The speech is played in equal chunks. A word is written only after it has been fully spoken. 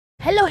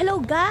Hello, hello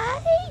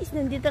guys!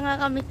 Nandito nga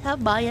kami sa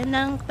bayan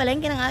ng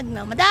palengke ng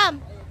Agno. Madam!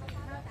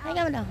 Hi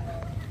ka, madam.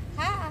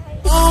 Hi!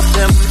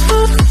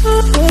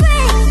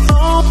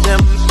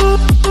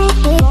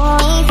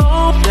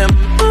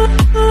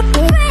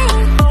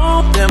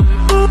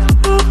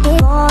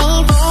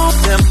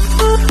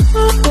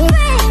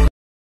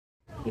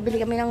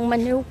 Bibili kami ng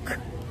manok.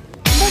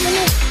 Ano,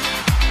 manok?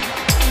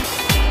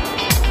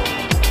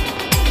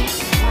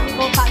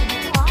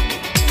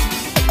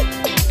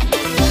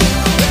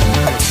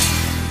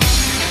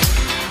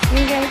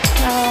 Yun guys,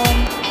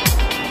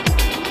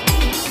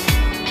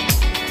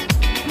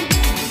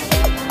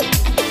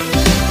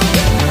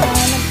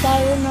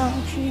 nagtayo ng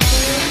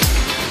chicken.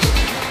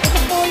 Ito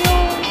po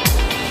yung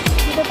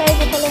dito tayo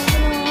sa palengke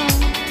ng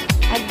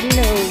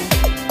Agno.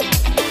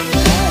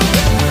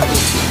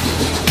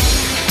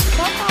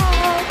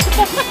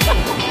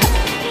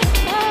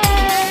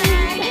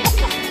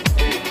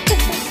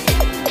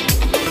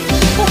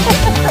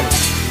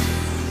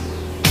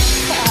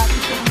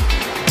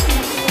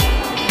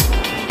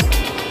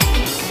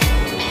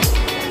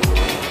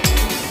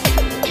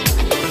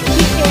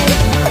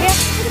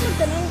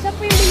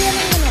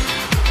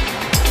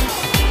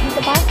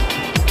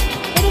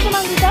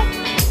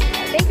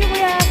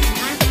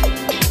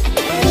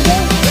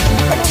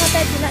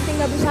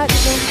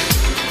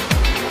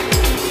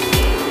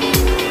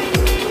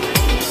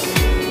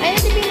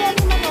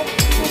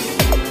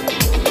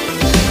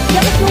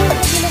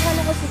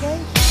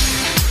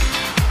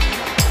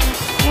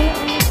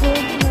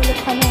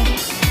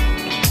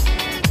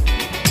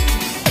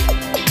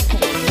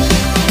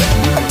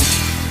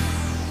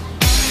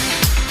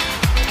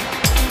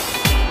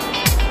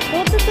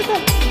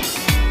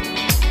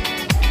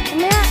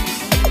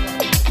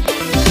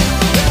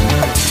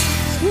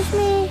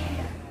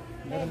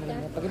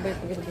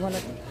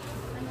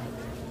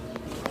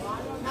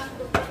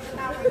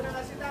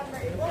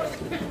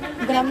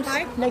 Grams,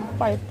 leg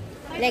part.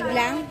 Leg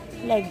lang?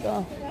 Leg,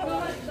 oh.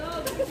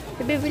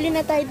 Bibili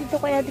na tayo dito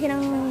kaya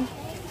ng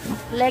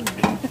leg.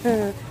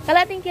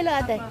 Kalating kilo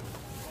ate.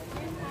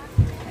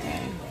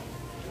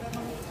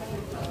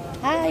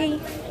 Hi!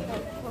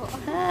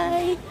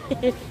 Hi!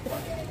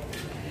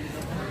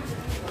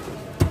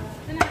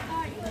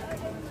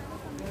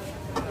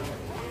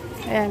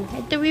 Ayan,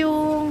 ito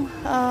yung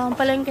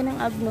palengke ng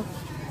Agno.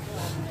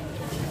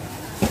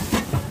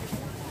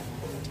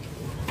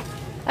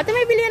 Ate,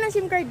 may bilihan ng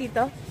SIM card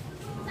dito?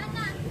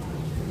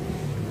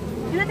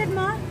 Hinatid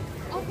mo?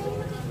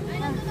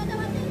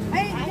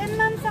 Ay, yan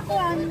ma'am sa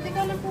kuwan.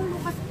 Teka lang kung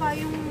bukas pa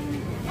yung...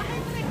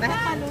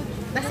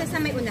 Basta sa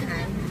may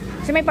unahan.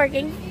 Sa may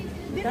parking?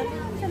 Dito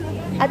lang sa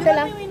loob. Ato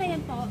lang? Dito na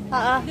yan po.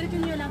 Oo. Dito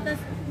nyo lang.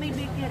 Tapos may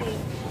bakery.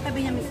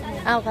 Tabi niya mismo.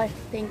 Ah, okay.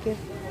 Thank you.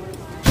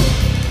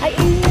 Ay,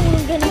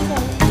 yung ganito.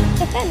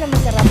 Na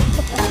masarap.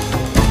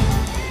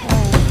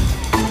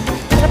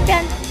 Sarap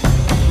yan.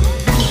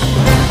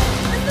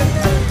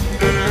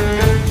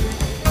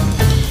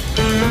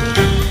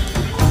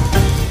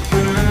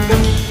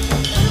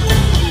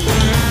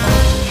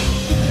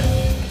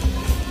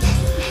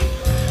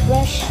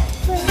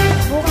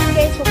 Bukas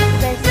guys, bukas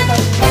festival.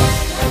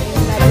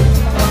 Ayun natin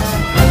yung mga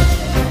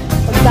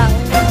pagdaon.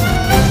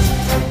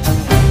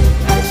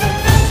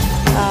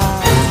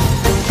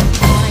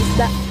 Mga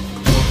isda.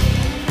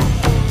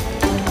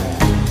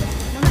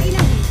 Mga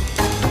ilang?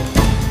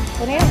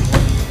 Ano yan?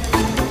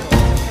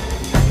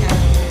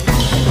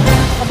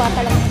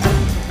 Kabata lang.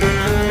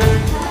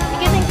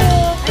 Sige, thank you.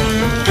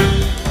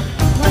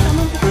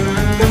 Matamang po.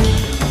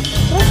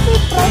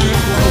 Roasted fry.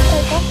 Roasted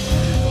fry ka?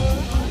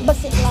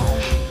 Basit lang.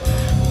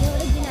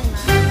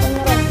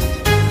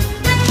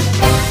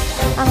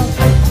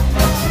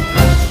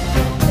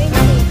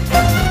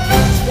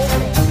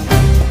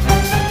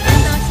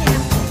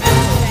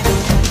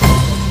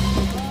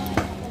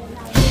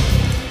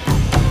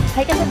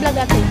 Hi ka sa vlog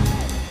ate.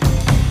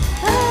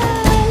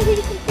 Hi!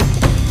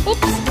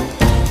 Oops!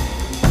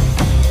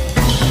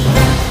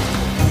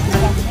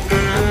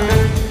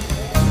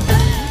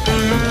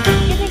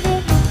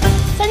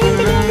 Saan yung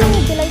bilihan mo?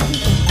 Delight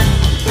dito.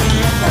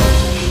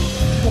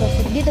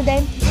 Dito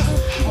din?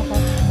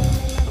 Okay.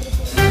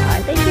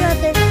 Thank you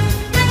ate.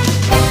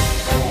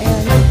 Ayan,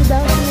 dito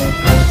daw siya.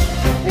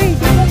 Hey,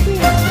 dito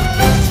siya.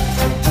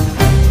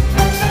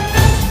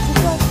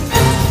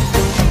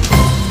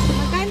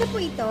 Magkano po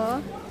ito?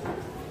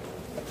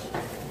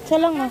 Isa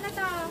lang ah.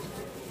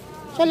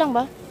 Isa lang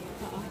ba?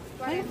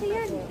 Malaki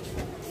yan.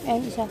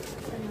 Ayan, isa.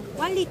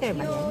 1 liter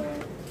ba yan?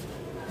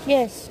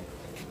 Yes.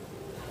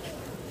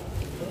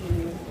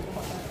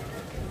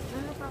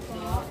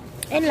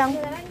 Ayan lang.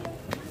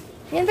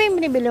 Yan ba yung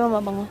binibili mo,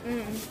 mabango?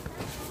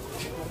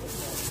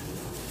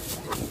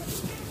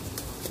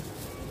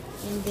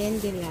 And then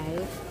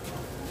delight.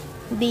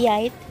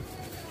 Diet.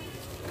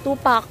 2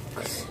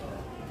 packs.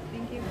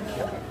 Thank you.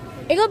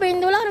 Ikaw ba,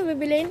 hindi wala ka nang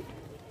bibilin?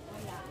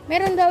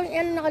 Meron daw,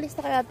 yan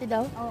nakalista kay ate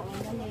daw. Oo,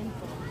 ganyan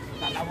po.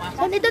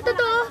 Saan ito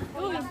totoo?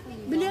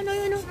 Bilihan na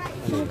yun,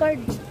 yung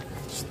card.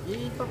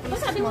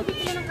 Sabi mo,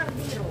 bigyan ng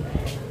kardero.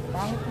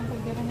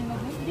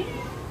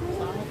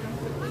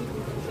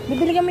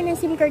 Bibili kami ng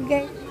SIM card,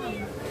 guys.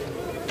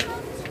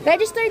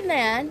 Registered na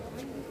yan?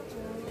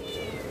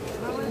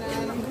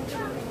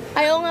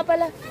 Ayaw nga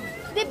pala.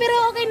 Hindi, pero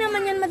okay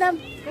naman yan, madam.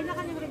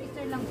 Kailangan yung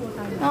register lang po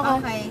tayo.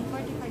 Okay.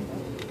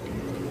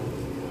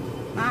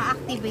 45.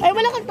 Ma-activate. Ay,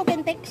 wala kang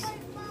token text.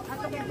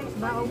 Ato kaya text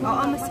ba?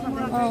 Oo, mas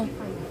mura. Oo.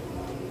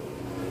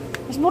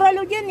 Mas mura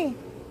load yan eh.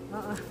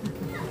 Oo.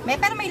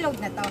 Pero may load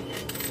na to.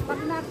 Pag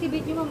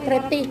na-activate nyo, may 30.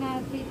 darating na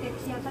free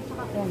text yata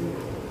tsaka call.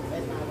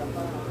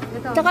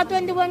 Ito. Tsaka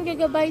 21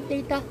 gigabyte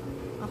data.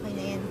 Okay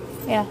na yan.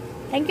 Yeah.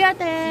 Thank you,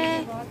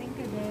 ate. Thank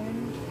you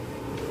din.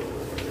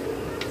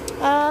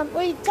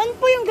 Wait, saan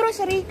po yung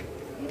grocery?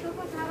 Dito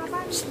po sa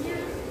harapan niya.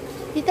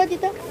 Dito,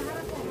 dito.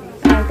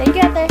 Thank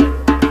you, ate.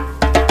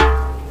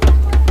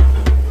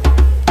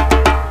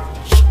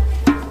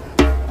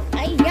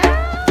 Ayan!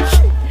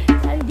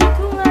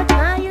 Nandito nga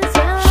tayo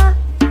sa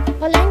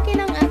palengke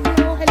ng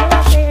Agno. Hello,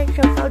 ate.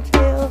 Shout out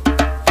sa'yo.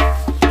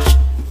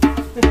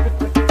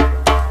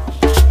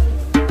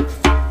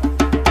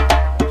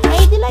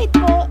 May delight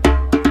po.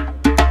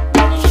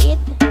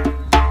 Maliliit.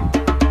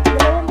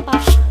 Dalawang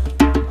pack.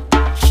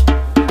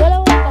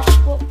 Dalawang pack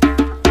po.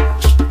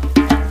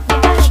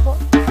 Magkano po?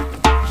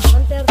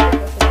 130 po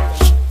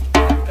sila.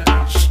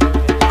 Sige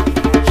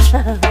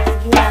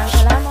lang,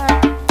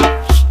 salamat.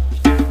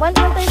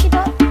 130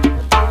 po.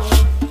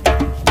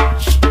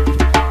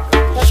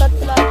 Dapat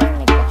pala ako,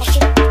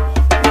 nagkakapit.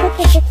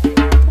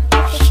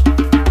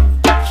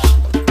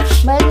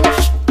 Mahal na.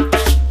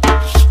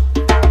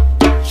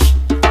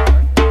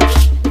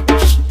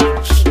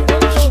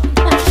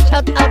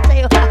 Shout out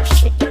sa'yo, ate.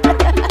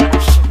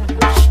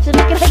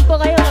 Subscribe po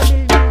kayo sa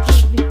Building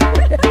TV.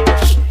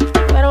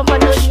 Para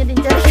mapanood nyo din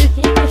sa reel.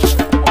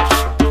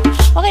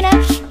 Okay na?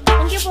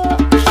 Thank you po.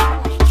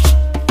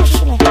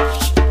 Sige na.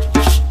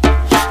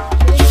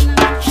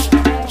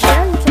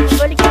 Ayan, so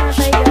balik na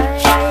tayo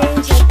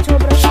guys. At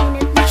sobrang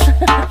init na.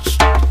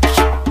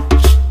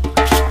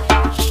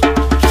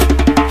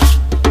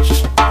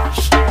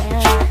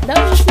 Ayan.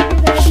 Dami si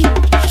Daddy.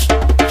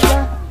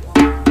 Diba?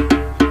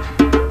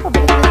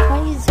 Pabalik na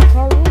tayo sa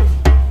car.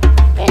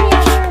 Any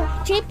other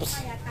chips?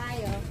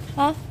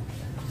 Ha?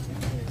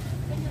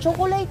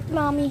 Chocolate,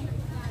 mami.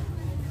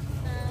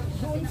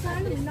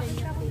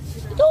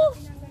 Ito.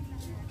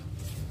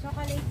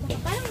 Chocolate po.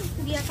 Parang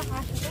hindi yata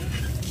kasha to.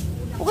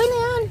 Okay na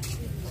yan.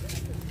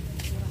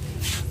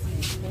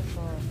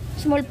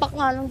 Small pack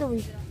nga lang daw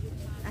eh.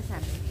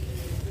 Asan?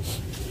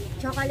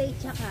 Chocolate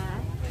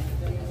tsaka.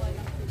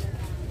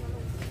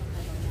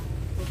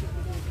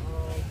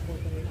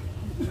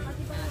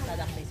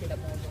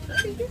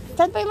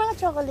 Saan pa yung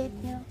mga chocolate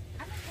niya?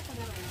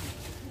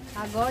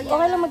 Agoya.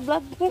 Okay lang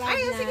mag-vlog.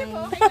 Ay, sige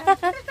po.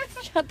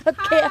 Shoutout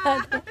kay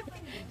ate.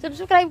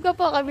 Subscribe ko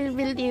po,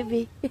 Kabilbil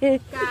TV. Kay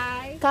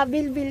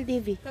Kabilbil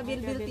TV.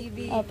 Kabilbil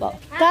TV. Opo.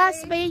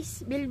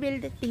 Ka-space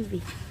Bilbil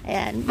TV.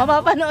 Ayan.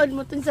 Mapapanood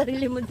mo tong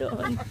sarili mo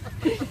doon.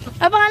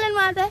 Ang pangalan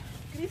mo, ate?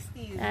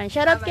 Christine. Ayan.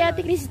 Shoutout kay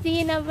ate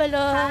Christina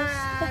Balos.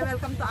 Hi,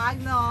 welcome to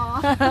Agno.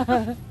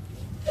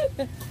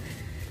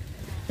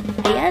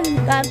 Ayan.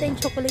 Ganda yung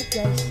chocolate,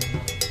 guys.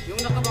 Yung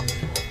nakabak.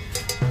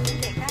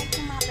 Hindi, kahit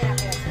yung mga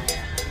pera-pera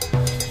sila.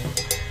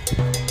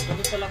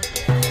 Ganito lang.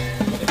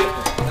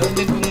 Meron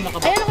din kung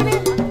nakabak. Ayan, ako na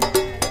yan.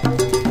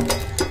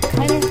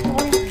 Ayan, ako na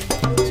yan.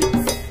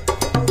 Chips.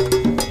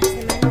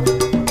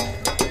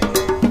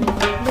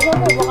 Di ba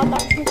mo, baka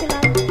tapos na sila.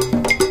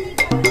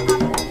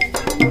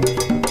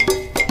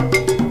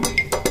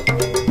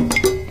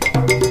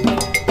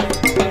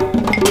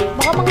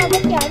 Baka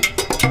mangagat yan.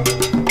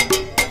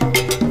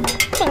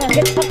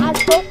 Mangagat sa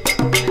aso.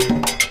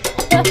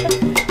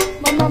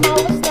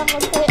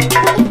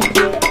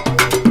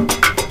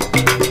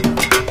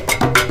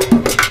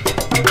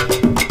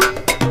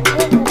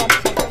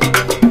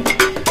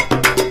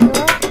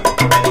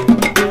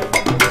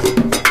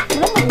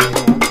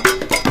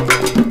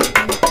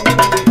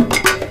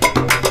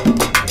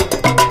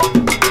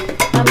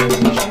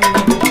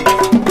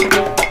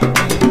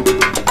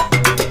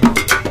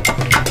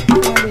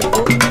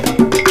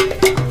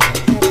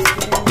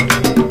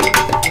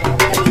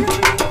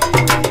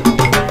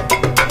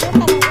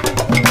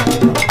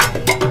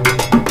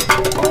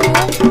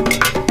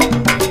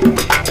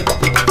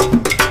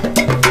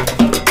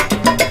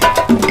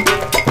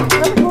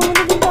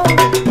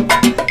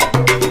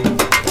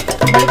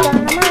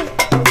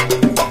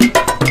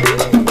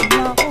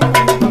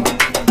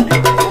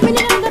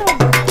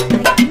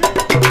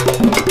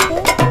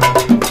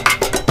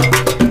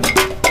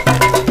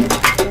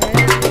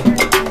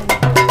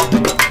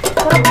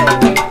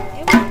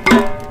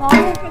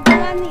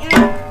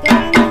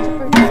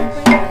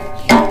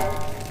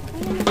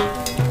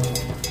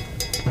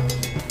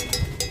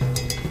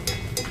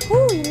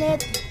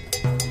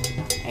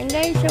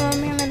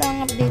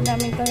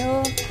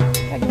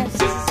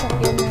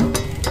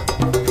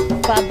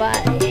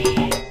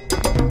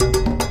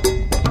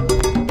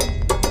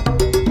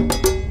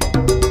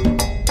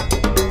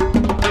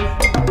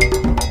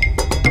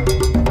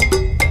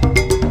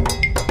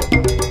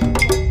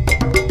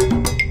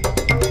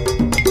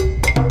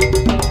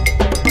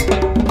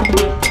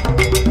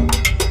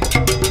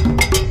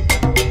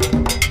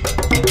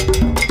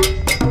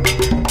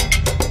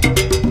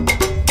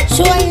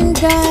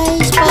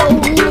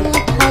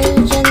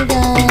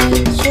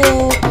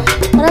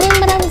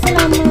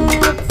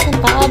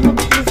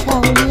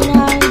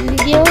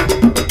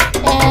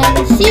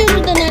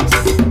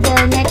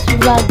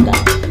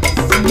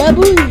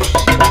 Uy!